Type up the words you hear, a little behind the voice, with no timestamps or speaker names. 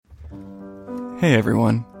Hey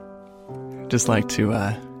everyone. Just like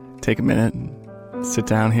to take a minute and sit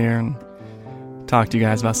down here and talk to you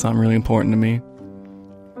guys about something really important to me.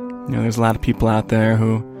 You know, there's a lot of people out there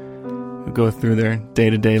who go through their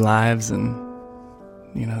day-to-day lives and,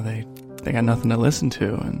 you know, they got nothing to listen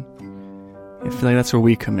to, and I feel like that's where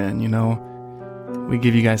we come in, you know. We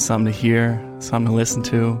give you guys something to hear, something to listen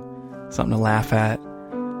to, something to laugh at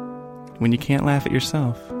when you can't laugh at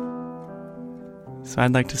yourself. So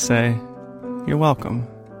I'd like to say, you're welcome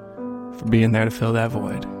for being there to fill that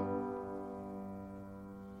void.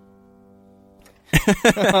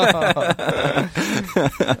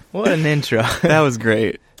 What an intro. That was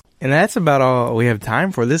great. And that's about all we have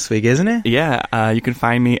time for this week, isn't it? Yeah, you can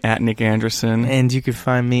find me at Nick Anderson. And you can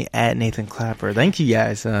find me at Nathan Clapper. Thank you,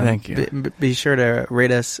 guys. Thank you. Be sure to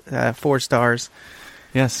rate us 4 stars.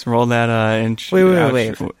 Yes, roll that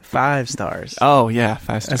Wait. 5 stars. Oh, yeah,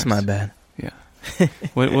 5 stars. That's my bad. Yeah.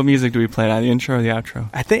 What music do we play now? The intro or the outro?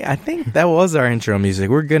 I think that was our intro music.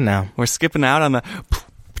 We're good now. We're skipping out on the...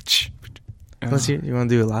 You want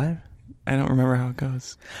to do it live? I don't remember how it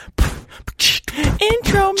goes.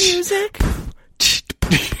 Intro music.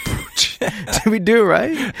 Did we do it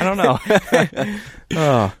right? I don't know.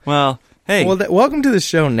 Oh. Well, hey. Well, welcome to the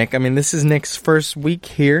show, Nick. I mean, this is Nick's first week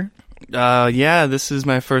here. Yeah, this is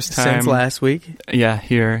my first time. Since last week? Yeah,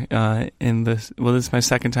 here in this. Well, this is my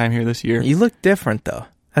second time here this year. You look different, though.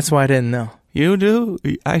 That's why I didn't know. You do?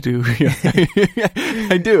 I do.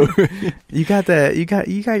 I do. You got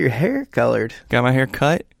your hair colored. Got my hair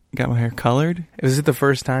cut. Got my hair colored. Was it the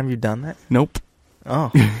first time you've done that? Nope.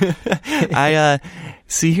 Oh.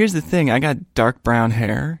 See, here's the thing. I got dark brown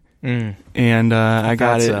hair, and I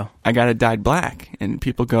got it dyed black. And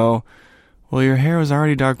people go, "Well, your hair was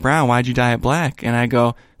already dark brown. Why'd you dye it black?" And I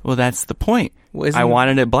go, "Well, that's the point. I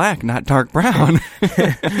wanted it black, not dark brown."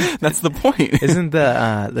 That's the point. Isn't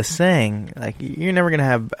the saying, like, you're never gonna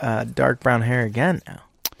have dark brown hair again now?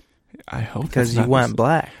 I hope, because you went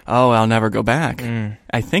black. Oh, I'll never go back.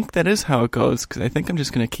 I think that is how it goes, because I think I'm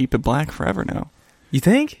just gonna keep it black forever now. You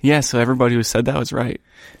think? Yeah. So everybody who said that was right.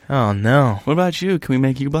 Oh no. What about you? Can we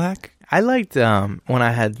make you black? I liked when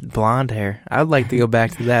I had blonde hair. I would like to go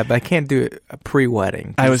back to that, but I can't do it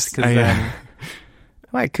pre-wedding.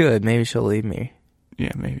 I could. Maybe she'll leave me.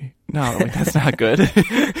 Yeah, maybe. No, that's not good.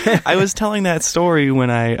 I was telling that story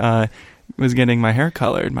when I was getting my hair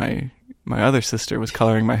colored. My other sister was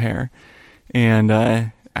coloring my hair, and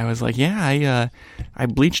I was like, yeah, I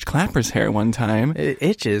bleached Clapper's hair one time. It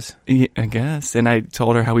itches. Yeah, I guess. And I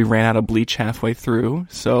told her how we ran out of bleach halfway through.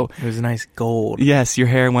 So it was a nice gold. Yes, your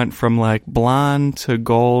hair went from like blonde to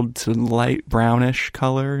gold to light brownish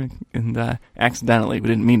color, and accidentally, we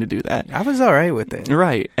didn't mean to do that. I was all right with it.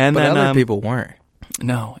 Right. And but then other people weren't.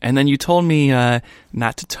 No. And then you told me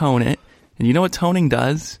not to tone it. And you know what toning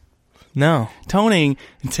does? No. Toning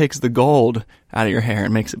takes the gold out of your hair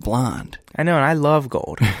and makes it blonde. I know, and I love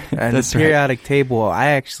gold. And the periodic table, I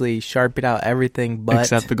actually sharpened out everything but...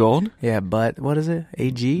 Except the gold? Yeah, but, what is it?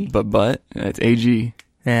 AG? But, it's AG.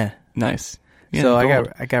 Yeah. Nice. Yeah, so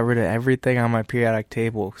I got rid of everything on my periodic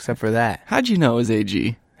table except for that. How'd you know it was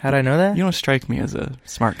AG? How'd I know that? You don't strike me as a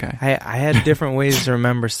smart guy. I had different ways to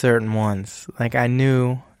remember certain ones. Like, I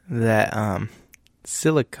knew that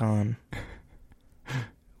silicone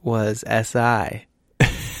was SI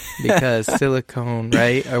because silicone,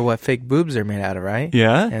 right, are what fake boobs are made out of, right?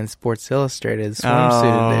 Yeah. And Sports Illustrated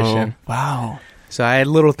swimsuit edition. Wow. So I had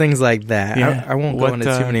little things like that. Yeah. I won't go into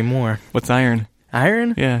too many more. What's iron?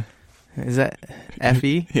 Iron? Yeah. Is that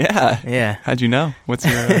FE? Yeah. Yeah. How'd you know? What's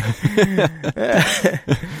your...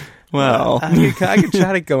 Well... I could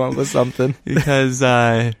try to come up with something. Because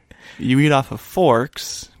you eat off of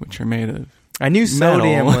forks, which are made of I knew metal.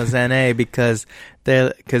 sodium was Na because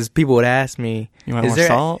people would ask me, you want more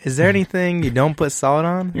salt? Is there anything you don't put salt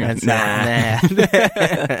on? Nah.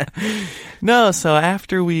 No, so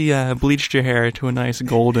after we bleached your hair to a nice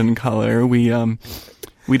golden color, we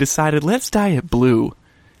decided, let's dye it blue.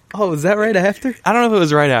 Oh, was that right after? I don't know if it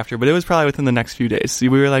was right after, but it was probably within the next few days. So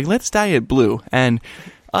we were like, let's dye it blue. And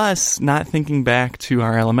us, not thinking back to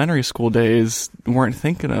our elementary school days, weren't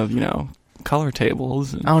thinking of, color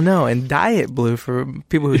tables. Oh, no. And Diet Blue, for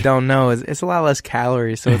people who don't know, it's a lot less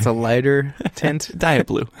calories, so it's a lighter tint. Diet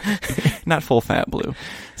Blue. Not full fat blue.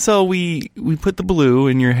 So we put the blue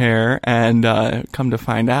in your hair, and come to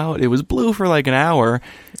find out, it was blue for like an hour,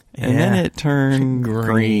 and then it turned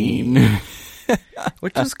green.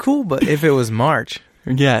 Which was cool, but if it was March,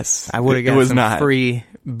 yes, I would have got some free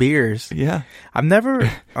beers. Yeah. I've never,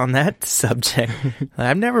 on that subject,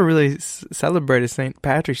 I've never really celebrated St.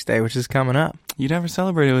 Patrick's Day, which is coming up. You never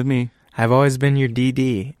celebrated with me. I've always been your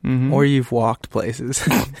DD, or you've walked places.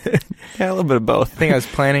 Yeah, a little bit of both. I think I was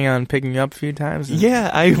planning on picking you up a few times.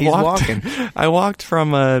 Yeah, he's walking. I walked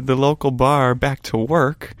from the local bar back to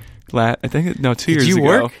work. 2 years ago. Did you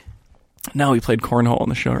work? No, we played cornhole in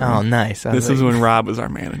the showroom. Oh, nice. This was when Rob was our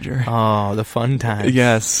manager. Oh, the fun times.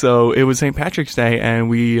 Yes, so it was St. Patrick's Day, and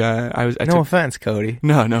No offense, Cody.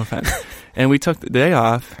 No offense. And we took the day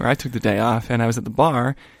off, or I took the day off, and I was at the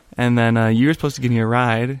bar, and then you were supposed to give me a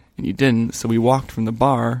ride, and you didn't, so we walked from the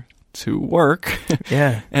bar to work.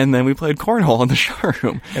 Yeah. And then we played cornhole in the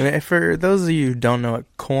showroom. And for those of you who don't know what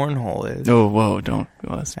cornhole is. Oh, whoa, don't.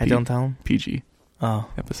 Well, I don't tell them? PG Oh,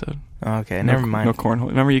 episode. okay, never mind. No cornhole.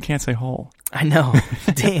 Remember, you can't say hole. I know.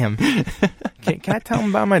 Damn. Can I tell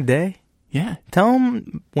them about my day? Yeah. Tell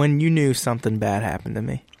them when you knew something bad happened to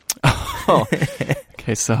me. Oh.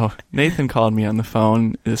 Okay, so Nathan called me on the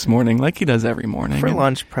phone this morning, like he does every morning. For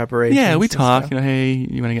lunch preparation. Yeah, we talk. You know, hey,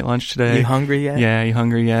 you want to get lunch today? You hungry yet? Yeah, you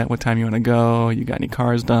hungry yet? What time you want to go? You got any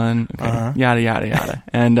cars done? Okay, yada, yada, yada.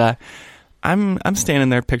 And I'm standing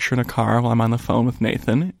there picturing a car while I'm on the phone with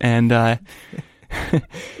Nathan, and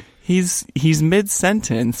he's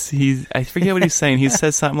mid-sentence. I forget what he's saying. He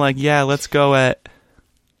says something like, yeah, let's go at...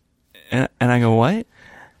 And I go, what?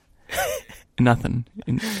 Nothing.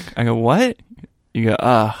 And I go, what? You go,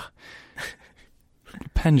 ugh. The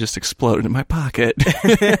pen just exploded in my pocket.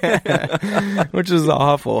 Which is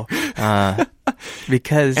awful.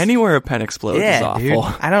 Because... Anywhere a pen explodes is awful.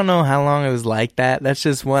 Dude, I don't know how long it was like that. That's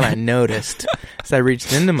just what I noticed. So I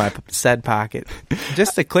reached into my said pocket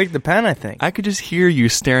just to click the pen, I think. I could just hear you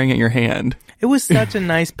staring at your hand. It was such a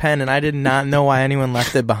nice pen, and I did not know why anyone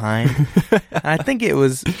left it behind. I think it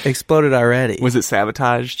was exploded already. Was it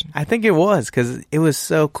sabotaged? I think it was, because it was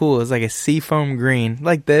so cool. It was like a seafoam green,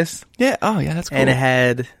 like this. Yeah. Oh, yeah, that's cool. And it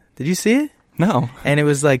had... Did you see it? No. And it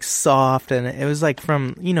was like soft, and it was like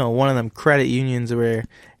from, one of them credit unions where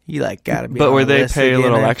you like gotta be. But where they pay a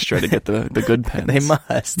little extra to get the good pens. They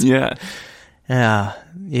must. Yeah.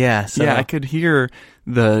 Yeah. So I could hear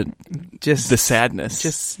the sadness,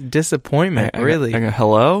 just disappointment. Really. I go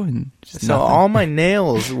hello, and so all my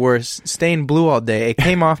nails were stained blue all day. It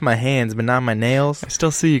came off my hands, but not my nails. I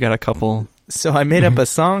still see you got a couple. So I made up a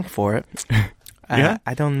song for it. Yeah.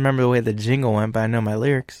 I don't remember the way the jingle went, but I know my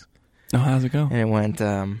lyrics. Oh, how's it go? And it went,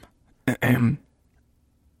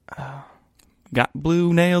 got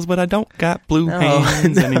blue nails, but I don't got blue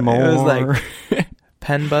hands anymore. It was like,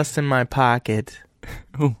 pen bust in my pocket.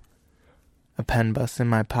 Ooh. A pen bust in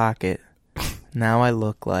my pocket. Now I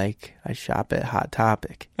look like I shop at Hot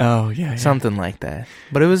Topic. Oh, yeah. Something like that.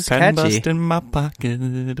 But it was pen catchy. Bust in my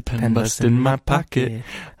pocket. Pen bust in my pocket.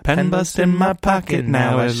 Pen bust in my pocket.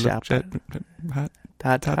 Now I shop at Hot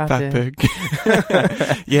Topic.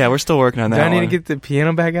 Yeah, we're still working on that. Do I need to get the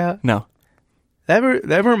piano back out? No.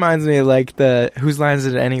 That reminds me of like the Whose Lines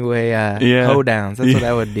Is It Anyway hoedowns. That's what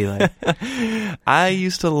that would be like. I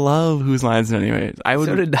used to love Whose Lines Is It Anyway.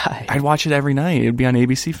 So did I. I'd watch it every night. It'd be on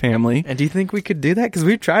ABC Family. And do you think we could do that? Because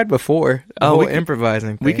we've tried before.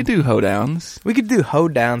 Improvising thing. We could do hoedowns. We could do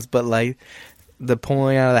hoedowns, but like the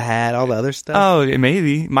pulling out of the hat, all the other stuff. Oh,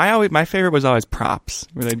 maybe. My favorite was always props,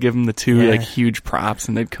 where they'd give them the two like huge props,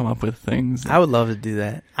 and they'd come up with things. I would love to do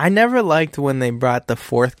that. I never liked when they brought the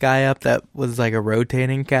fourth guy up that was like a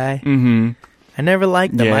rotating guy. Mm-hmm. I never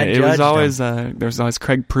liked them. Yeah, I judged it was always them. there was always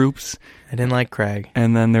Craig Proops. I didn't like Craig.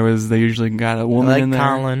 And then they usually got a woman in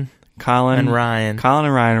there. Colin and Ryan. Colin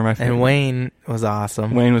and Ryan are my favorite. And Wayne was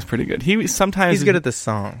awesome. Wayne was pretty good. He's good at the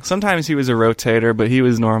songs. Sometimes he was a rotator, but he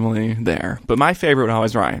was normally there. But my favorite was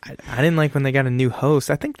always Ryan. I didn't like when they got a new host.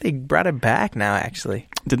 I think they brought it back now, actually.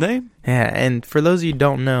 Did they? Yeah, and for those of you who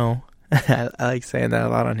don't know, I like saying that a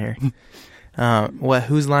lot on here.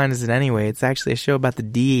 Whose Line Is It Anyway? It's actually a show about the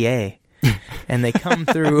DEA. And they come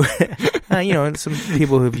through, some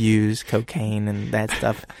people who've used cocaine and that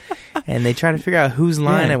stuff, and they try to figure out whose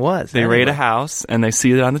line it was. They raid a house, and they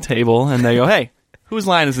see it on the table, and they go, hey, whose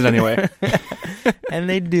line is it anyway? And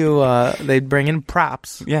they do, they bring in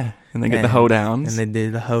props. Yeah, and they get the hoedowns. And they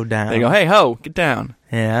do the hoedown. They go, hey, ho, get down.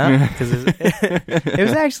 Yeah, because it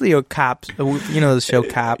was actually a Cops, the show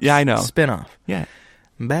Cops. Yeah, I know. Spinoff. Yeah.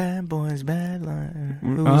 Bad boys, bad line.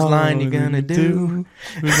 Whose line you gonna do?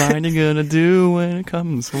 Whose line you gonna do when it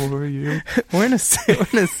comes for you? We're in a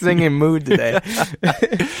singing mood today.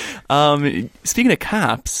 Speaking of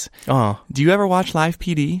Cops, do you ever watch Live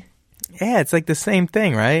PD? Yeah, it's like the same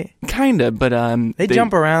thing, right? Kinda, but they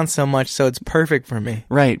jump around so much, so it's perfect for me.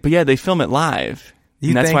 Right, but yeah, they film it live. You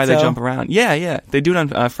and that's think why they so? jump around. Yeah. They do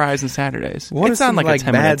it on Fridays and Saturdays. What It's if on some, like a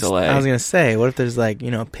 10-minute delay. I was gonna say, what if there's like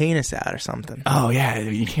a penis out or something? Oh, yeah.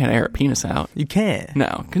 You can't air a penis out. You can't.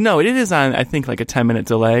 No, it is on, I think, like a 10-minute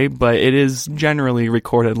delay, but it is generally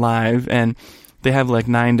recorded live, and they have like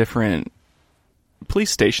 9 different police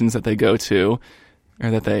stations that they go to, or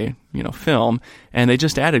that they, film, and they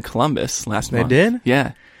just added Columbus last month. They did?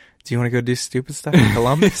 Yeah. Do you want to go do stupid stuff in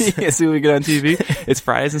Columbus? Yeah, see what we get on TV? It's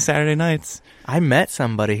Fridays and Saturday nights. I met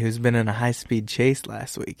somebody who's been in a high-speed chase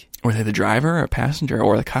last week. Were they the driver or a passenger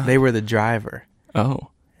or the cop? They were the driver. Oh.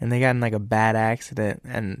 And they got in like a bad accident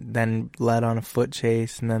and then led on a foot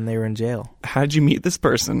chase, and then they were in jail. How did you meet this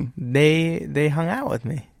person? They hung out with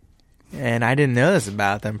me. And I didn't know this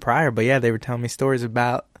about them prior, but yeah, they were telling me stories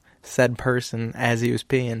about said person as he was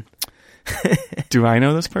peeing. Do I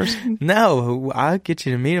know this person? No, I'll get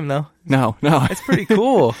you to meet him though. No. It's pretty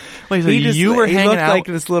cool. Wait, so he hanging looked out like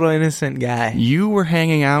this little innocent guy. You were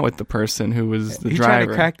hanging out with the person who was the you driver. trying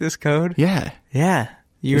to crack this code? Yeah. Yeah.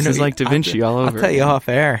 This is like Da Vinci all over. I'll tell you off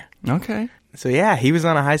air. Okay. So yeah, he was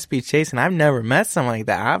on a high-speed chase, and I've never met someone like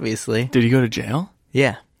that, obviously. Did he go to jail?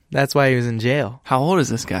 Yeah. That's why he was in jail. How old is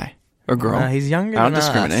this guy? Or girl? He's younger I than don't us.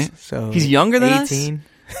 discriminate. So He's younger than us? 18.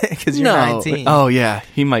 Because you're 19. Oh, yeah.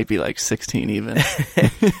 He might be like 16 even.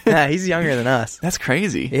 Nah, he's younger than us. That's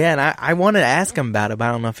crazy. Yeah, and I wanted to ask him about it, but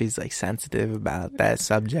I don't know if he's like sensitive about that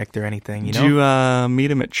subject or anything, you know? Did you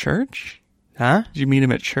meet him at church? Huh? Did you meet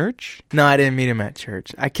him at church? No, I didn't meet him at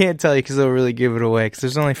church. I can't tell you because it'll really give it away, because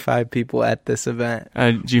there's only 5 people at this event.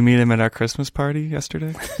 Did you meet him at our Christmas party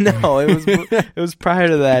yesterday? No, it was prior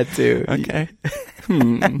to that, too. Okay.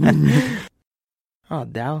 Oh,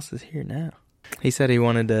 Dallas is here now. He said he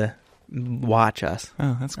wanted to watch us.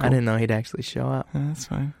 Oh, that's cool. I didn't know he'd actually show up. That's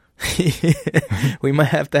fine. We might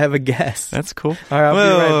have to have a guest. That's cool. All right, I'll be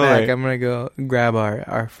right back. Wait. I'm going to go grab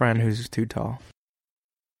our friend who's too tall.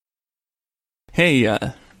 Hey,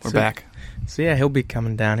 we're back. So, yeah, he'll be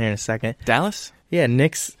coming down here in a second. Dallas? Yeah,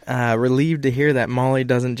 Nick's relieved to hear that Molly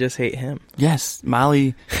doesn't just hate him. Yes,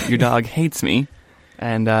 Molly, your dog, hates me.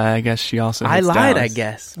 And I guess she also hates I lied, Dallas. I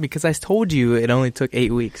guess, because I told you it only took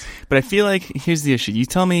 8 weeks. But I feel like, here's the issue. You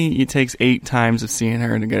tell me it takes 8 times of seeing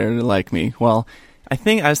her to get her to like me. Well, I was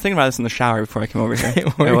thinking about this in the shower before I came over here.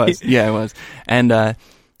 It was. Yeah, it was. And I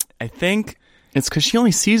think it's because she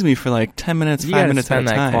only sees me for like 10 minutes, 5 minutes at a time. You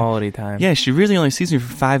gotta spend that quality time. Yeah, she really only sees me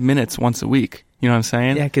for 5 minutes once a week. You know what I'm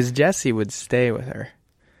saying? Yeah, because Jesse would stay with her.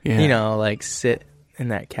 Yeah. You know, like sit in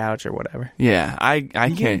that couch or whatever. Yeah, I You get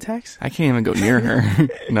a can't. text? I can't even go near her.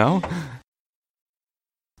 No.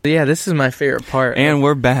 Yeah, this is my favorite part. And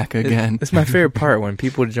we're back again. It's my favorite part when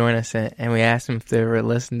people join us and we ask them if they ever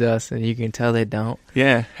listen to us, and you can tell they don't.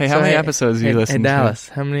 Yeah. Hey, how many episodes do you listen to? Hey, Dallas,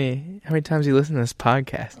 how many times you listen to this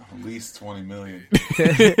podcast? At least 20 million.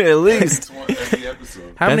 At least. Every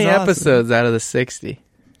episode. How many awesome. episodes out of the 60?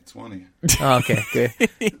 20. Oh, okay, good.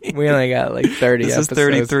 We only got like 30 This is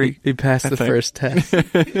episodes. 33. He passed the first test.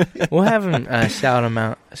 We'll have him shout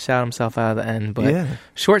himself out at the end. But Yeah.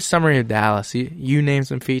 short summary of Dallas. You name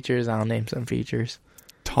some features, I'll name some features.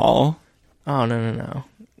 Tall. Oh, no.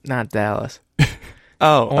 Not Dallas.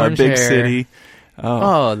 Oh, Orange a big hair. city.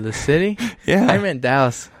 Oh, the city? Yeah. I meant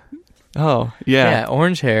Dallas. Oh, yeah. Yeah,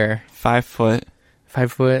 orange hair. 5 foot.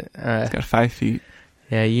 5 foot. He's got 5 feet.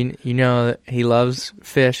 Yeah, you know that he loves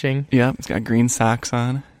fishing. Yep. He's got green socks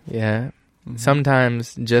on. Yeah. Mm-hmm.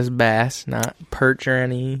 Sometimes just bass, not perch or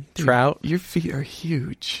any trout. Your feet are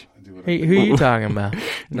huge. Who you talking about?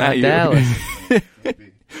 Not you. Dallas. You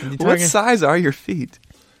What talking- size are your feet?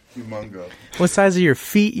 Humongo. What size are your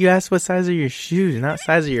feet? You asked what size are your shoes, not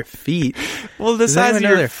size of your feet. Well, the Does size anyone of know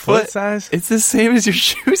your their foot size? It's the same as your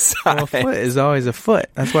shoe size. Well, a foot is always a foot.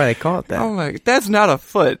 That's why they call it that. Oh my! That's not a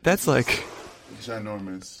foot. That's like,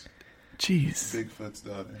 Ginormous. jeez. Bigfoot's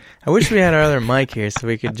daughter. I wish we had our other mic here so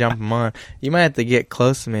we could jump him on. You might have to get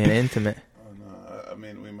close to me and intimate. Oh, no. I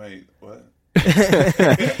mean, we might. What?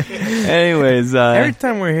 Anyways, Every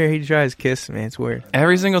time we're here, he tries to kiss me. It's weird.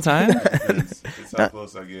 every single time It's how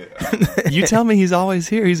close I get. I don't know. you tell me he's always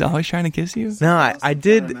here. He's always trying to kiss you. No, I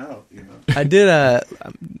did. Turn out, you know? I did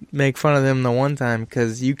make fun of him the one time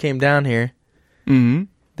because you came down here, Mm-hmm.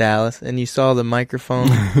 Dallas, and you saw the microphone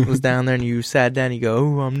was down there, and you sat down. And you go,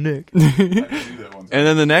 "Oh, I'm Nick." I did do that one time. And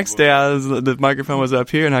then the next day, the microphone was up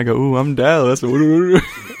here, and I go, "Ooh, I'm Dallas."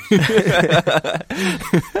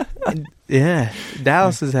 Yeah,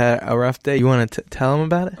 Dallas has had a rough day. You want to tell him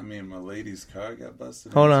about it? I mean, my lady's car got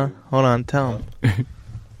busted. Hold into. on, tell him.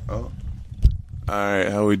 Oh. All right,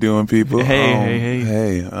 how we doing, people? Hey.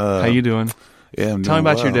 Hey. How you doing? Yeah, I'm Tell me doing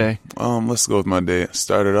about your well. day. Let's go with my day.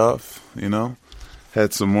 Started off,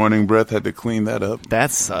 Had some morning breath. Had to clean that up.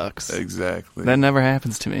 That sucks. Exactly. That never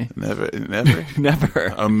happens to me. Never.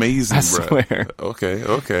 Never. Amazing I breath. swear.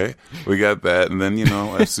 Okay. We got that. And then,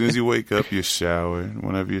 as soon as you wake up, you shower.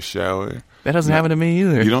 Whenever you shower. That doesn't happen to me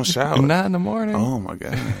either. You don't shower? Not in the morning. Oh, my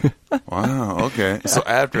God. Wow. Okay. So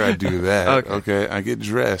after I do that, okay, I get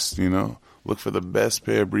dressed, look for the best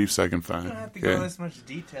pair of briefs I can find. You don't have to go into this much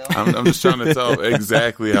detail. I'm just trying to tell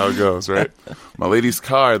exactly how it goes, right? My lady's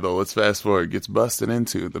car, though, let's fast forward, gets busted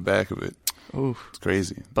into the back of it. Oof. It's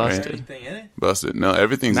crazy. Busted. Right? Anything in it? Busted. No,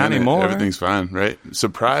 everything's Not in anymore. it. Everything's fine, right?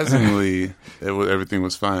 Surprisingly, everything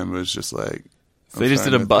was fine, but it's just like... So they just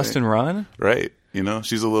did a bust and run? Right.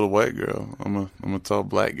 She's a little white girl. I'm a tall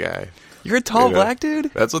black guy. You're a tall black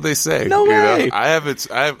dude? That's what they say. No way.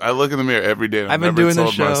 I look in the mirror every day. And I've been never doing this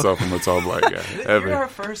told show. myself I'm a tall black guy. Ever. You're our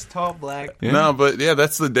first tall black. Yeah. No, but yeah,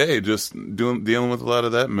 that's the day. Just dealing with a lot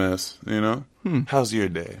of that mess. How's your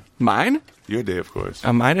day? Mine? Your day, of course.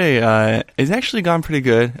 My day it's actually gone pretty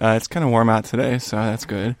good. It's kind of warm out today, so that's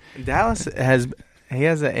good. Dallas has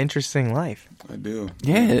an interesting life. I do.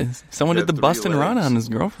 Yeah, someone Got did the 3 bust and run legs. on his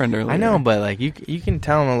girlfriend earlier. I know, but like you can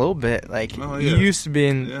tell him a little bit. Like Oh, you yeah. used to be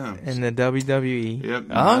in Yeah. the WWE. Yep.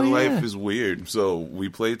 Oh, My yeah. life is weird. So we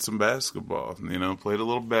played some basketball. Played a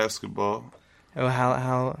little basketball. Oh,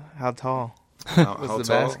 how tall? How Was how the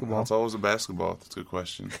tall? basketball? How tall was the basketball? That's a good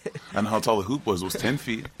question. And how tall the hoop was 10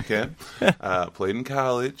 feet. Okay. Played in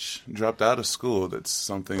college. Dropped out of school. That's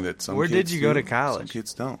something that some Where kids did you go do. to college? Some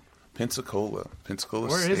kids don't. Pensacola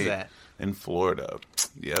Where State. is that? In Florida.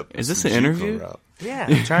 Yep. Is It's this the an JUCO interview? route. Yeah,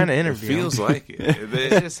 I'm trying to It interview. feels him. like it.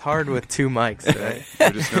 It's just hard with 2 mics. Right?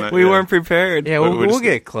 We're just gonna, We yeah. weren't prepared. Yeah, We're we'll just-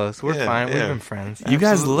 get close. We're Yeah, fine. We've yeah. been friends. You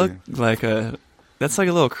guys Absolutely. look like that's like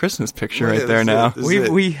a little Christmas picture Yeah, right there that's now. it. This is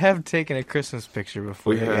it. We have taken a Christmas picture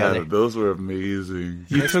before We together. had those were amazing.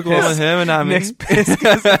 You took one with him and not me. Nick's pissed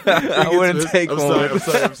 'cause I wouldn't take I'm one. sorry, I'm with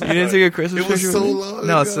sorry, I'm You sorry. didn't take a Christmas It was picture so with me? long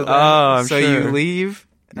No, ago. so I'm so sure. you leave.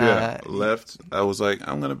 Yeah, left. I was like,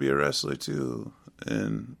 I'm gonna be a wrestler too,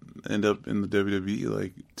 and end up in the WWE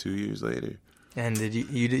like 2 years later. And did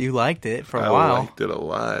you liked it for a I while, liked it a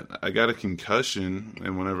lot. I got a concussion,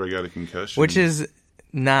 and whenever I got a concussion, which is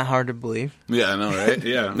not hard to believe. yeah, I know, right?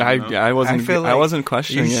 Yeah, I wasn't. I feel I like- wasn't You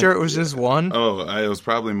questioning it. sure it was just one? Oh, it was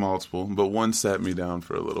probably multiple, but one sat me down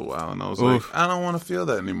for a little while, and I was Oof. like, I don't want to feel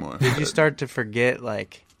that anymore. Did you start to forget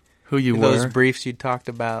like Who you those were? briefs you talked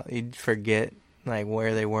about? You'd forget like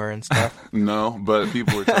where they were and stuff. No, but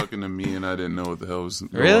people were talking to me, and I didn't know what the hell was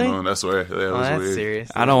going Really? on. That's where that Oh, was that's weird.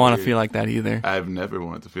 serious. I don't want to weird. feel like that either. I've never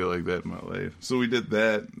wanted to feel like that in my life. So we did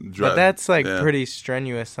that. But that's like Yeah. pretty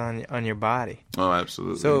strenuous on your body. Oh,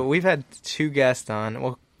 absolutely. So we've had 2 guests on.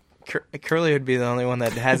 Well, Curly would be the only one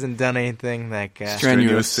that hasn't done anything like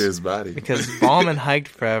Strenuous. to his body. because Ballman hiked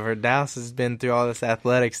forever. Dallas has been through all this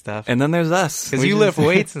athletic stuff. And then there's us. Because We you just- lift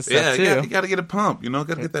weights and stuff yeah, too. you got to get a pump. Got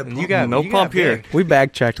to get that And pump. you got No you pump got here. big. We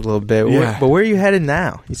backtracked a little bit. Yeah. But where are you headed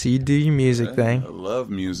now? So you do your music thing, I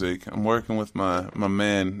love music. I'm working with my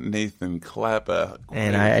man Nathan Clapper.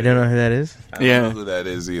 and I don't know who that is. I don't Yeah. know who that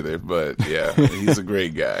is either, but yeah, he's a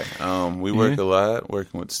great guy. We work a lot,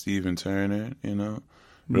 working with Steven Turner,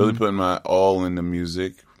 really putting my all into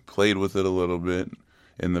music. Played with it a little bit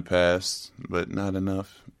in the past, but not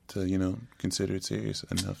enough to, consider it serious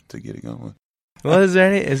enough to get it going. Well, is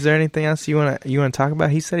there anything else you wanna talk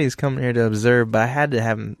about? He said he's coming here to observe, but I had to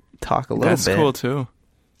have him talk a little That's bit. cool too.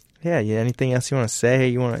 Yeah. Anything else you want to say?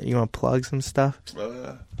 You want to plug some stuff?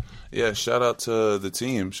 Yeah, shout out to the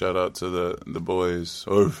team. Shout out to the boys.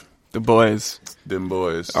 Oof, The boys. them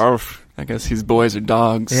boys. Arf. I guess these boys are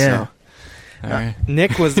dogs. Yeah. So. All right.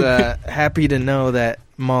 Nick was happy to know that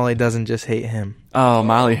Molly doesn't just hate him, Oh,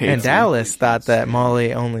 Molly hates and me. Dallas thought that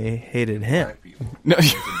Molly only hated him. No.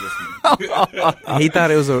 He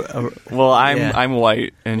thought it was a Well, Yeah. I'm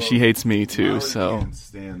white and she hates me too. Molly So can't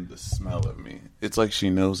stand the smell of me. It's like she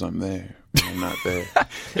knows I'm there. But I'm not there.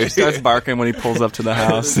 he starts barking when he pulls up to the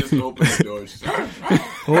house. Just open the door. She's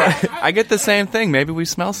like, I get the same thing. Maybe we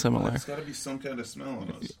smell similar. There's got to be some kind of smell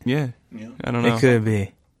on us. Yeah. You know? I don't know. It could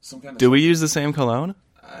be. Some kind of Do we use the same cologne?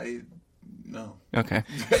 No. Okay.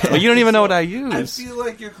 Well, you don't even know what I I use. feel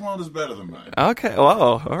like your cologne is better than mine. Okay.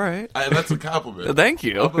 Whoa. All right. That's a compliment. Thank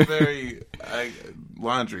you. I'm a very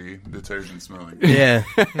laundry detergent smelling. Yeah,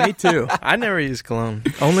 me too. I never use cologne.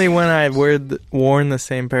 Only when I worn the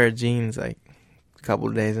same pair of jeans like a couple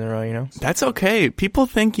of days in a row. That's okay. People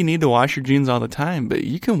think you need to wash your jeans all the time, but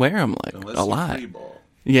you can wear them like Unless a you lot. free ball.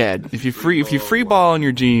 Yeah. If you free ball in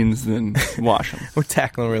your jeans, then wash them. We're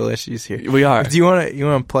tackling real issues here. We are. Do you want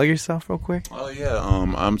to plug yourself real quick? Oh, yeah.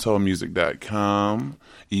 I'm tallmusic.com.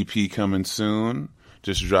 EP coming soon.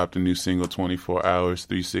 Just dropped a new single, 24 Hours,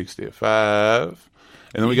 360 at 5.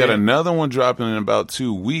 And then we got another one dropping in about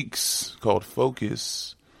 2 weeks called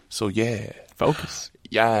Focus. So yeah. Focus.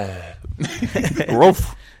 Yeah.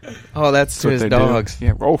 Rolf. Oh, that's to his they dogs. do.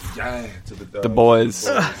 Yeah, Rolf. Yeah, to the dogs. The boys.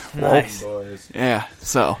 Nice. Boys. Yeah.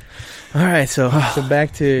 So All right, so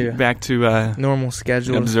back to back to normal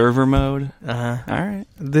schedule. observer mode. Uh-huh. All right.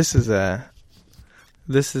 This is a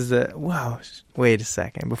wow. Wait a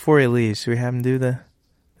second. Before he leaves, should we have him do the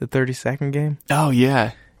 30-second game? Oh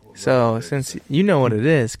yeah. So since you know what it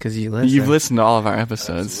is because you listen, You've listened to all of our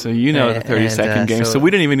episodes, so you know the And- 30-second game. so So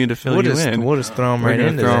we didn't even need to fill we'll you just in. we'll just throw him We're right gonna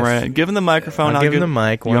into throw him this. right. Give him the microphone. I'll give him the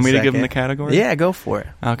mic. You want me to give him second. the category? Yeah, go for it.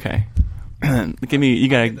 Okay. Give me. You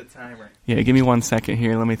gotta. timer. Yeah. Give me 1 second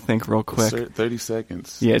here. Let me think real quick. 30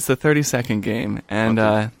 seconds. Yeah, it's the 30-second game, and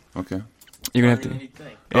Okay. you're gonna have to.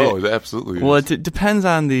 Oh, it absolutely is. Well, it depends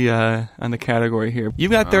on the category here.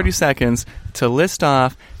 You've got 30 seconds to list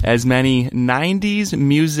off as many 90s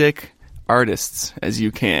music artists as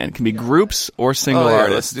you can. It can be groups or single yeah,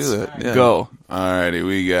 artists. let's do that. Yeah. Go. Alrighty,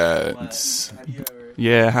 we got... Have you ever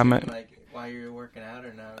Yeah, how many? like while you're working out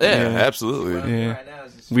or not? Yeah, Yeah. absolutely. Yeah. Right now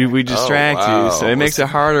is just We distract wow. you, so it makes it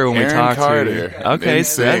harder when we Aaron talk Carter. to you. Okay,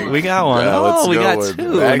 so NSYNC. we got one. Yeah, let's We go got with 2.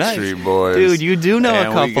 Backstreet Nice. Boys. Dude, you do know and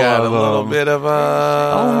a couple we got of a little them. bit of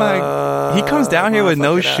Oh my! He comes down here with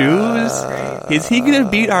no shoes. Is he gonna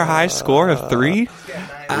beat our high score of 3?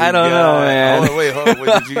 I don't know, man. Oh, wait, hold on.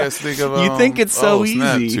 What did you guys think of? You think it's so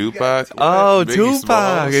snap, easy. Tupac. Oh, Biggie Tupac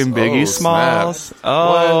Smalls. and Biggie Oh, Smalls. snap.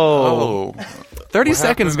 Oh. What? 30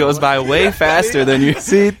 seconds goes by way faster than you.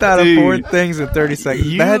 See, he thought Dude. of 4 things in 30 seconds.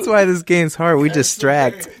 You- That's why this game's hard. We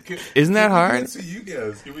distract. Isn't that hard? You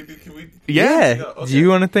guys. Can we? Yeah. Do you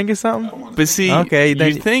want to think of something? But see, Okay, you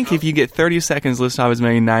then- think if you get 30 seconds list off as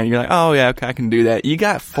many 9, you're like, oh yeah, okay, I can do that. You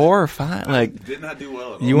got 4 or 5. Like, Did not do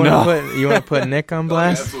well. At all. You want to No. put Nick on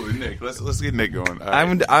blast? Absolutely, Nick. Let's get Nick going. All right.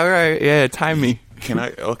 I'm all right. Yeah, time me. Can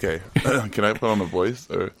I? Okay. Can I put on a voice?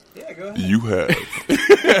 Or yeah, go ahead. You have.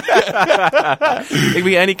 It could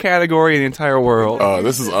be any category in the entire world. Oh,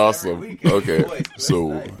 this is awesome. Okay,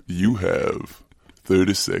 so you have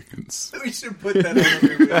 30 seconds. We should put that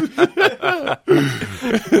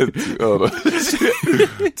on.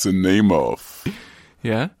 To name off.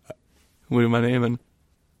 Yeah. What am I naming?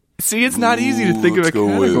 See, it's not easy to think of a Let's go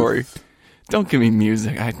with- category. Don't give me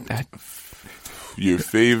music. I Your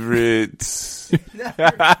favorite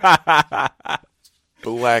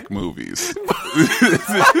black movies.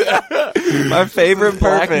 my favorite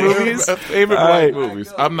black Perfect. movies. Favorite All black right.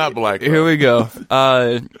 movies. I'm not black. Here we go.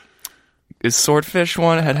 Is Swordfish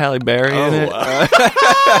one? It had Halle Berry in it.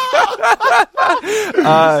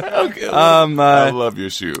 Okay, I love your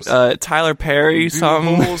shoes. Tyler Perry,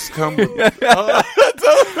 something. Fools come with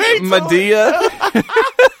Medea.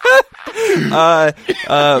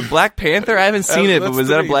 Black Panther. I haven't seen it, but was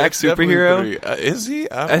that a black superhero? Is he?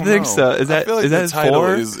 I think so. Is that- I feel like is the that title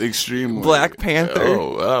 4? is extremely Black Panther?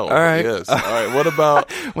 Oh, All right. Yes. All right. What about?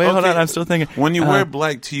 Wait, hold okay, on. I'm still thinking. When you wear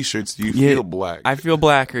black T-shirts, do you yeah, feel black? I feel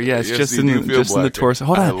blacker. Yes, Yes, just you in do feel just in the blacker. torso.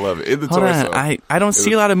 Hold on. I love it. In the Hold torso. on. I don't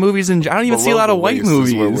see a lot of movies in. I don't even see a lot of white Below the waist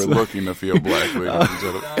is movies. where we're looking to feel black, ladies and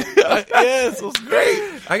gentlemen. Yes, it was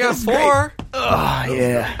great. I got 4. Oh,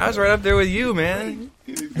 yeah. I was right up there with you, man.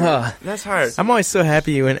 That's hard. I'm always so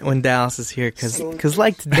happy when Dallas is here because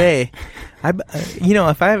like today,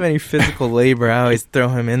 if I have any physical labor, I always throw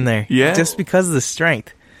him in there. Yeah? Just because of the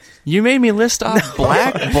strength. You made me list off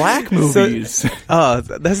black movies. Oh,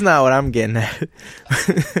 that's not what I'm getting at.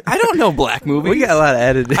 I don't know black movies. We got a lot of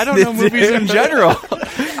editing. I don't know movies in general.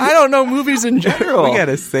 I don't know movies in general. We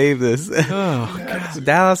gotta save this. Oh,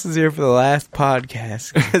 Dallas is here for the last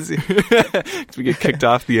podcast. 'Cause we get kicked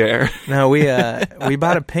off the air. no, we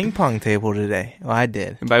bought a ping pong table today. Well, I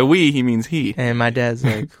did. And by we, he means he. And my dad's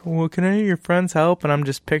like, well, can any of your friends help? And I'm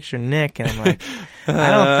just picturing Nick. And I'm like,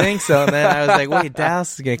 I don't think so. And then I was like, wait,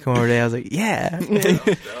 Dallas is going to come over today. I was like, yeah.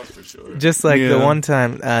 For sure. Just like the Yeah. one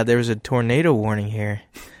time there was a tornado warning here.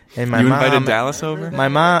 And my You mom, invited Dallas over?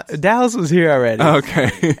 Dallas was here already.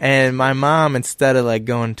 Okay. And my mom, instead of like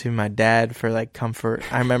going to my dad for like comfort,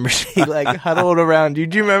 I remember she like huddled around you.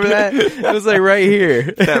 Do you remember that? It was like right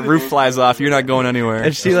here. That roof flies off. You're not going anywhere.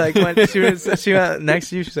 And she like went, she went next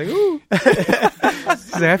to you. She's like, ooh.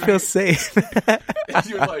 She's like, I feel safe.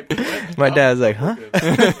 You're like, My dad's like, huh?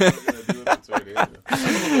 I'm looking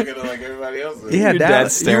at it like everybody else is. Yeah, Your Dad,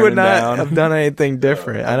 dad's you staring would not down. have done anything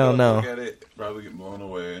different. I don't Look know. at it, probably get blown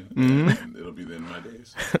away. Mm-hmm. And it'll be the end of my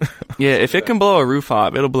days. Yeah, if it can blow a roof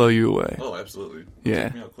off, it'll blow you away. Oh, absolutely. Yeah.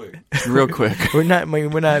 Take me out quick. Real quick.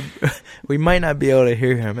 We might not be able to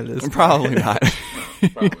hear him at this. Probably not.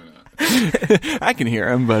 Probably not. I can hear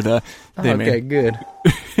him, but they Okay, may. good.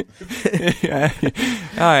 Yeah.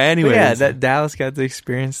 All right. Anyways, Yeah, that Dallas got to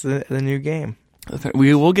experience the new game.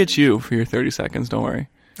 we will get you for your 30 seconds. Don't worry.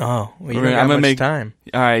 Oh, well, you I'm don't got gonna much make- time.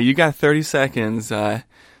 All right, you got 30 seconds to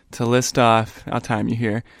list off. I'll time you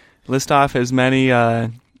here. List off as many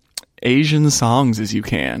Asian songs as you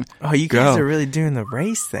can. Oh, you Go. guys are really doing the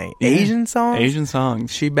race thing. Yeah. Asian songs? Asian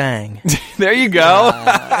songs. She bang. There you go.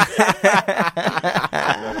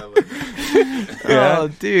 Oh,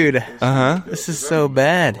 dude. Uh-huh. This is so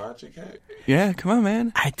bad. Yeah, come on,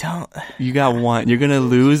 man. I don't. You got one. You're going to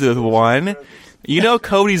lose with one. You know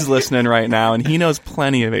Cody's listening right now, and he knows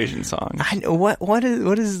plenty of Asian songs. I know what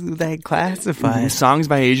is that classified? Songs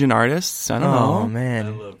by Asian artists? I don't Oh know. I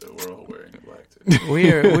man, love that we're all wearing black too.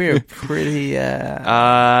 we are pretty.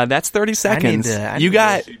 That's 30 seconds. I You need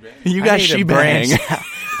got I need She to Bang. branch out.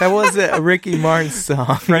 That was a Ricky Martin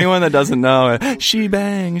song. For anyone that doesn't know, She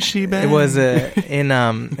Bang, She Bang. It was in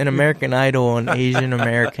American Idol, an Asian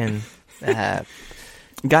American.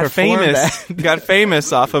 got performed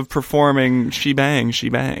famous off of performing She Bang, She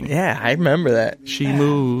Bang. Yeah, I remember that. She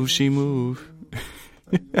move, she move.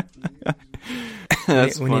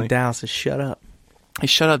 That's we funny. need Dallas to shut up. Hey,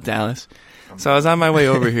 shut up, Dallas. So I was on my way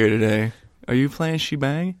over here today. Are you playing She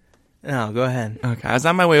Bang? No, go ahead. Okay, I was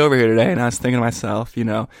on my way over here today, and I was thinking to myself,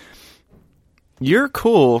 you're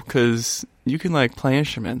cool because you can like play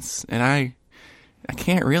instruments, and I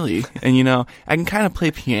can't really. And I can kind of play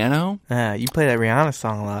piano. You play that Rihanna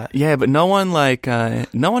song a lot. Yeah, but no one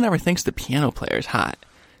ever thinks the piano player's hot.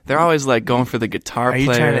 They're always like going for the guitar Are you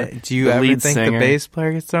player. trying to? Do you the ever lead think singer. the bass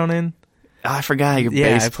player gets thrown in? Oh, I forgot you're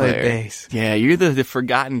Yeah, bass I play player. bass. Yeah, you're the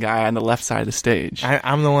forgotten guy on the left side of the stage.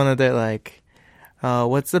 I'm the one that they're like,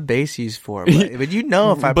 what's the bass used for? But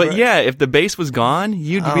if I. But yeah, if the bass was gone,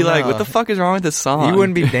 you'd Oh, be like, no. "What the fuck is wrong with this song?" you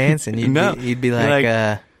wouldn't be dancing. You'd No. be, you'd be You're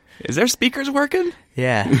like, Is there speakers working?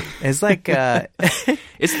 yeah. It's like,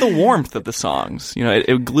 It's the warmth of the songs.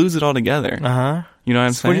 It glues it all together. huh. You know what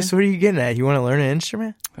I'm saying? What are you getting at? You want to learn an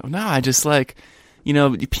instrument? No, I just like,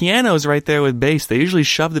 piano's right there with bass. They usually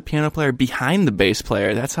shove the piano player behind the bass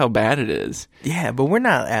player. That's how bad it is. Yeah, but we're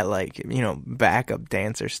not at like backup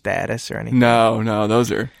dancer status or anything. No,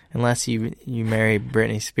 those are. Unless you marry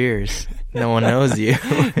Britney Spears, no one knows you.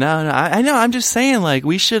 No, I know. I'm just saying, like,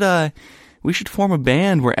 we should form a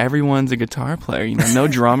band where everyone's a guitar player. No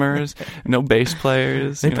drummers, no bass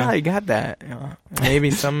players. They probably got that.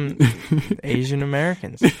 Maybe some Asian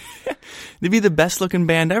Americans. They'd be the best looking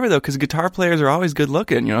band ever, though, because guitar players are always good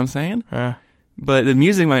looking. You know what I'm saying? But the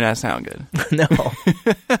music might not sound good. No.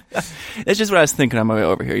 That's just what I was thinking on my way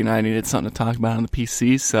over here. I needed something to talk about on the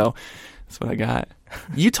PC, so that's what I got.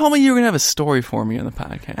 You told me you were going to have a story for me on the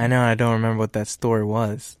podcast. I know, I don't remember what that story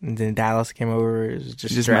was. And then Dallas came over, it was You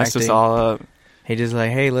just messed us all up. He just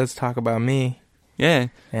like, hey, let's talk about me. Yeah.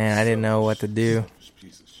 And I didn't know what to do.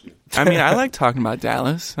 I mean, I like talking about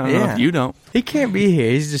Dallas. I don't know if you don't. He can't be here.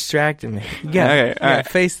 He's distracting me. You gotta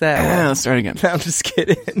face that way. Let's start again. No, I'm just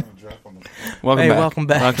kidding. Welcome Hey, back. welcome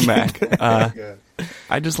back. Welcome back.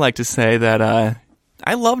 I'd just like to say that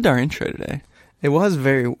I loved our intro today. It was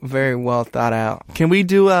very, very well thought out. Can we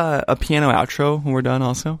do a piano outro when we're done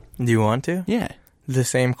also? Do you want to? Yeah. The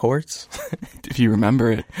same chords? If you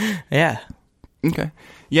remember it. Yeah. Okay.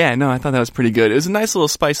 Yeah, no, I thought that was pretty good. It was a nice little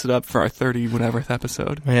spice it up for our 30-whateverth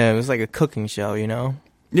episode. Yeah, it was like a cooking show, Yeah.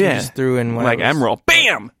 We just threw in Like Emerald.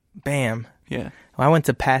 Bam! Bam. Yeah. Well, I went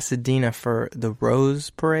to Pasadena for the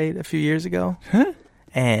Rose Parade a few years ago. Huh?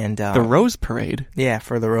 And The Rose Parade? yeah,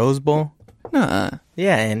 for the Rose Bowl. Nuh-uh.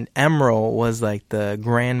 Yeah, and Emerald was like the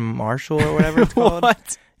Grand Marshal or whatever it's called.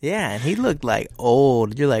 What? Yeah, and he looked like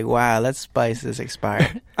old. You're like, wow, that spice is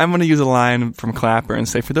expired. I'm going to use a line from Clapper and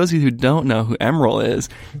say, for those of you who don't know who Emerald is,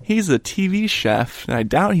 he's a TV chef. And I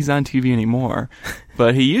doubt he's on TV anymore.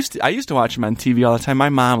 But I used to watch him on TV all the time. My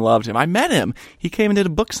mom loved him. I met him. He came and did a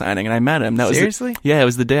book signing, and I met him. Seriously? Yeah, it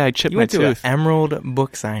was the day I chipped You my went to tooth. an Emerald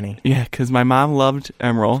book signing. Yeah, because my mom loved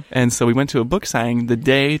Emerald, and so we went to a book signing the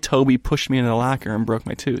day Toby pushed me into the locker and broke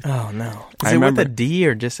my tooth. Oh, no. I Is it remember. with a D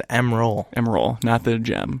or just Emerald? Emerald, not the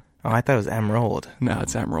gem. Oh, I thought it was Emerald. No,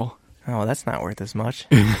 it's Emerald. Oh, that's not worth as much.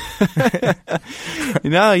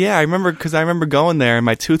 No, yeah, I remember going there, and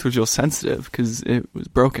my tooth was real sensitive because it was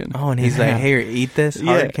broken. Oh, and he's like, here, eat this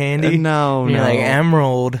hard candy. No, And you're no. like,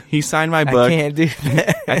 Emerald. He signed my book. I can't do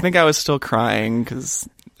that. I think I was still crying because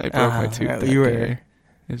I broke my tooth that you were day.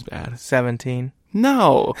 It was bad. 17.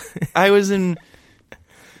 No, I was in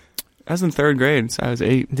third grade, so I was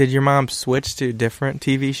 8. Did your mom switch to a different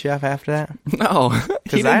TV chef after that? No,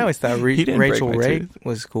 Because I always thought he didn't break Rachel my Ray tooth.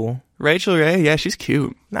 was cool. Rachel Ray, yeah, she's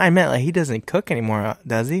cute. No, I meant like he doesn't cook anymore,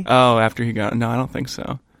 does he? Oh, after he got no, I don't think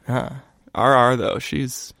so. Huh. RR though,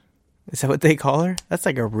 she's Is that what they call her? That's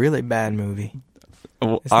like a really bad movie.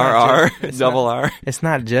 It's R, not just- double R. It's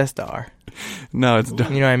not just R. No, it's You know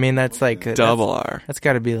what I mean? That's like double R. That's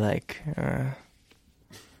got to be like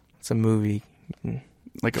it's a movie.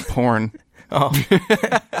 Like a porn. Oh,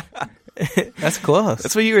 that's close.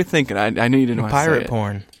 That's what you were thinking. I knew you didn't want to say Pirate it.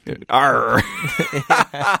 porn. Arr.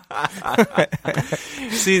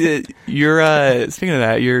 See, you're speaking of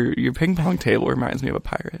that, your ping pong table reminds me of a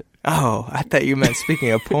pirate. Oh, I thought you meant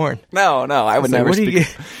speaking of porn. No, I would So never what do you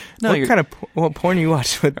speak. get? No, what you're- kind of what porn you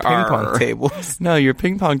watch with ping pong Arr. tables? No, your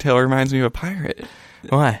ping pong table reminds me of a pirate.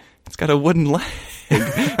 Why? It's got a wooden leg.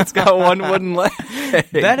 It's got one wooden leg.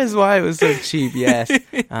 That is why it was so cheap. Yes.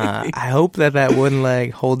 I hope that wooden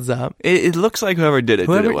leg holds up. It looks like whoever did it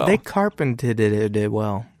did it well. They carpented it did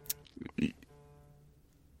well.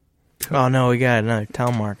 Oh no, we got another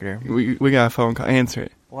telemarketer. We got a phone call. Answer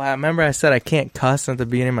it. Well, I remember I said I can't cuss at the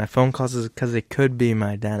beginning of my phone calls because it could be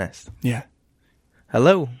my dentist. Yeah.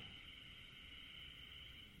 Hello.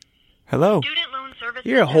 Hello. Student loan service.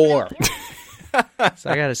 You're a whore. So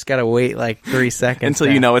I gotta wait like 3 seconds Until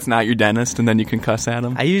now. you know it's not your dentist, and then you can cuss at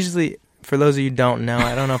him. I usually, for those of you who don't know,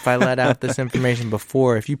 I don't know if I let out this information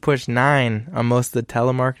before. If you push 9 on most of the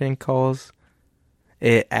telemarketing calls,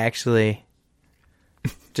 it actually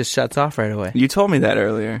just shuts off right away. You told me that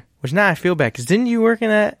earlier. Which now I feel bad, because didn't you work in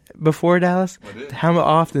that before, Dallas? I did. How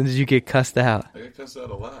often did you get cussed out? I get cussed out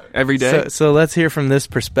a lot. Every day. So let's hear from this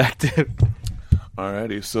perspective.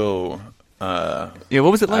 Alrighty, so Yeah,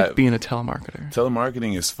 what was it like I- being a telemarketer?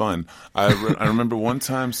 telemarketing is fun. I remember one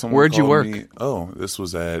time someone Where'd you called work? me. Oh, this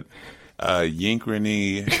was at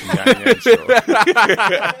Yinkerney Yayancho.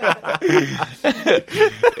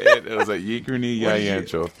 It was at Yinkerney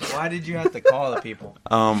Yayancho. Why did you have to call the people?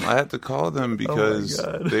 I had to call them because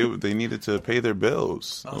they needed to pay their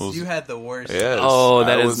bills. It was- had the worst. Yes, Oh,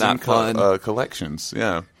 that I is was not in fun. collections,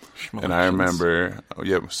 yeah. And I remember,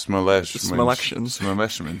 Smelections.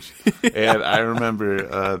 And I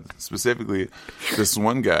remember specifically this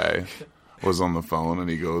one guy was on the phone, and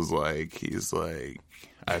he's like,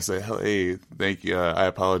 I say, hey, thank you. I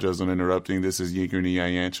apologize on interrupting. This is Yinkerney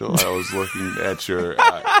Yayancho. I was looking at your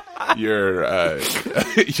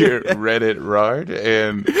Reddit RARD,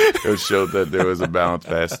 and it showed that there was a bounce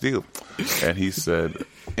fast deal. And he said,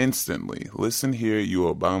 instantly, listen here, you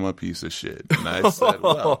Obama piece of shit. And I said,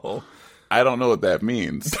 well, I don't know what that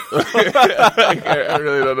means. I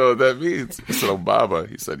really don't know what that means. I said, Obama.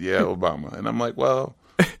 He said, yeah, Obama. And I'm like, well,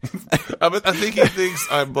 I think he thinks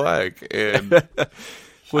I'm black. And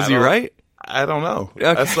Was he right? I don't know. Okay.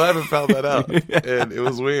 I still haven't found that out. And it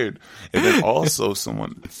was weird. And then also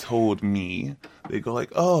someone told me, they go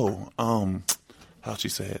like, how'd she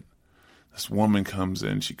say it? This woman comes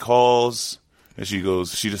in, she calls, and she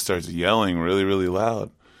just starts yelling really, really loud.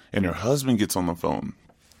 And her husband gets on the phone.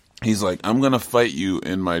 He's like, I'm going to fight you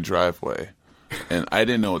in my driveway. And I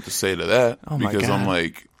didn't know what to say to that. Oh my because I'm God.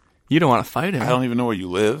 like, You don't want to fight him. I don't even know where you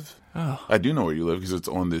live. Oh. I do know where you live because it's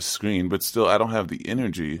on this screen, but still, I don't have the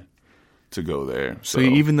energy to go there. So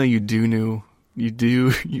even though you did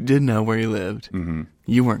know where you lived,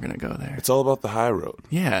 you weren't going to go there. it's all about the high road.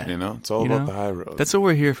 Yeah. It's all about the high road. That's what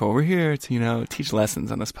we're here for. We're here to, teach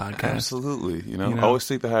lessons on this podcast. Absolutely. You know? Always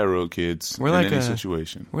take the high road, kids. We're in like any a-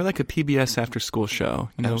 situation. We're like a PBS after school show.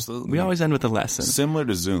 Absolutely. We always end with a lesson. Similar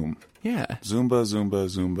to Zoom. Yeah. Zumba, Zumba,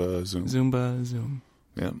 Zumba, Zoom. Zumba, Zoom.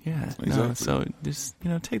 Yeah. Yeah. Exactly. No, so just,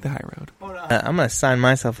 take the high road. I'm gonna sign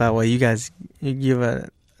myself out while you guys give a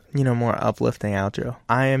more uplifting outro.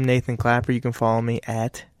 I am Nathan Clapper. You can follow me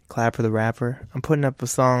at Clapper the Rapper. I'm putting up a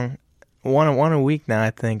song one a week now, I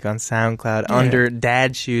think, on SoundCloud under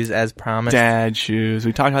Dad Shoes as promised. Dad shoes.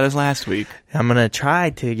 We talked about this last week. I'm gonna try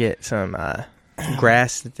to get some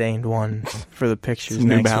grass stained ones for the pictures Some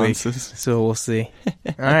New next Balances. week. So we'll see.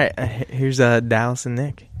 All right, here's Dallas and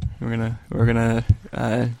Nick. We're gonna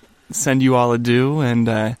send you all adieu, and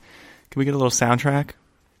can we get a little soundtrack?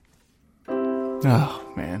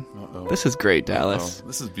 Oh man, Uh-oh. this is great, Dallas. Oh,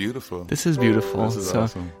 this is beautiful. This is beautiful. This is so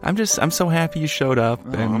awesome. I'm so happy you showed up.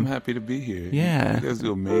 Oh, and I'm happy to be here. Yeah. You guys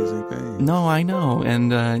do amazing things. No, I know,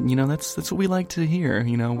 and that's what we like to hear.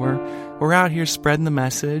 We're out here spreading the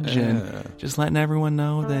message Yeah. and just letting everyone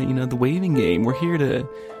know that the waving game. We're here to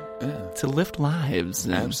Yeah. lift lives,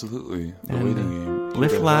 and Absolutely. The and, waiting game.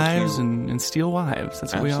 lift It helps lives you- and steal wives.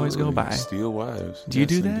 That's what we always go Absolutely. by. Steal wives. Do you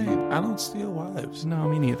do Yes, that? indeed. I don't steal wives. No,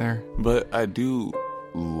 me neither. But I do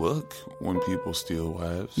look when people steal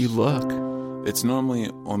wives. You look. It's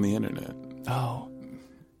normally on the internet. Oh.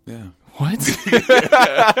 Yeah. What?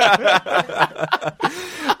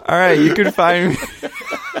 All right, you can find me.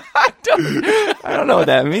 I don't know what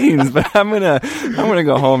that means, but I'm gonna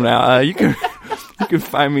go home now. You can You can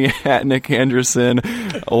find me at Nick Anderson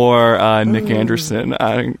or Nick Anderson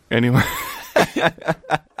anywhere.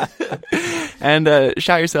 And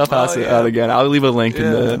shout yourself out again. I'll leave a link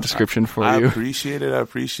in the description for you. I appreciate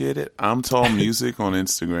it. I'm Tall Music on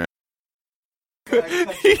Instagram.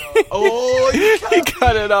 He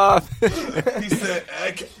cut it off. He said,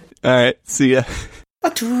 all right, see ya.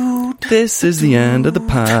 This is the end of the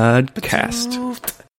podcast.